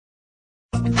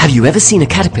Have you ever seen a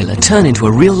caterpillar turn into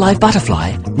a real live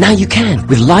butterfly? Now you can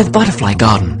with Live Butterfly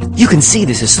Garden. You can see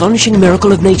this astonishing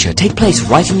miracle of nature take place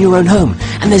right in your own home,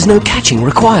 and there's no catching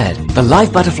required. The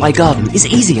Live Butterfly Garden is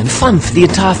easy and fun for the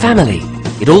entire family.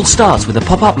 It all starts with a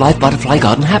pop-up Live Butterfly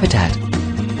Garden habitat.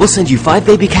 We'll send you 5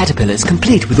 baby caterpillars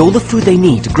complete with all the food they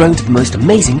need to grow into the most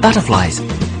amazing butterflies.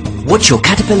 Watch your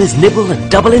caterpillars nibble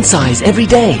and double in size every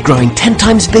day, growing 10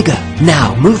 times bigger.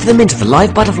 Now move them into the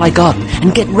Live Butterfly Garden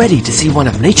and get ready to see one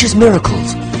of nature's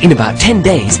miracles. In about 10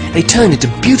 days, they turn into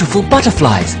beautiful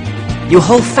butterflies. Your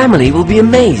whole family will be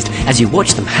amazed as you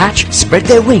watch them hatch, spread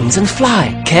their wings and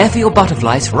fly. Care for your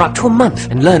butterflies for up to a month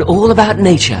and learn all about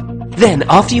nature. Then,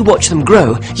 after you watch them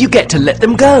grow, you get to let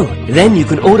them go. Then you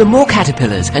can order more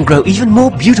caterpillars and grow even more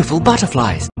beautiful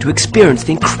butterflies to experience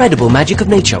the incredible magic of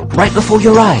nature right before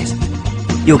your eyes.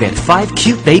 You'll get 5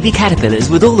 cute baby caterpillars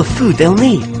with all the food they'll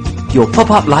need. Your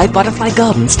pop-up Live Butterfly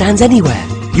Garden stands anywhere.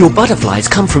 Your butterflies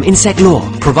come from Insect Lore,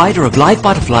 provider of live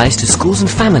butterflies to schools and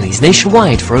families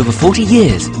nationwide for over 40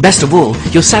 years. Best of all,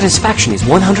 your satisfaction is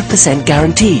 100%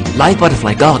 guaranteed. Live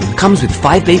Butterfly Garden comes with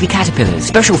 5 baby caterpillars,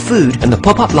 special food, and the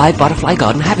pop-up Live Butterfly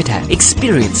Garden habitat.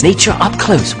 Experience nature up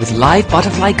close with Live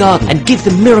Butterfly Garden and give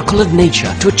the miracle of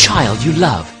nature to a child you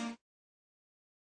love.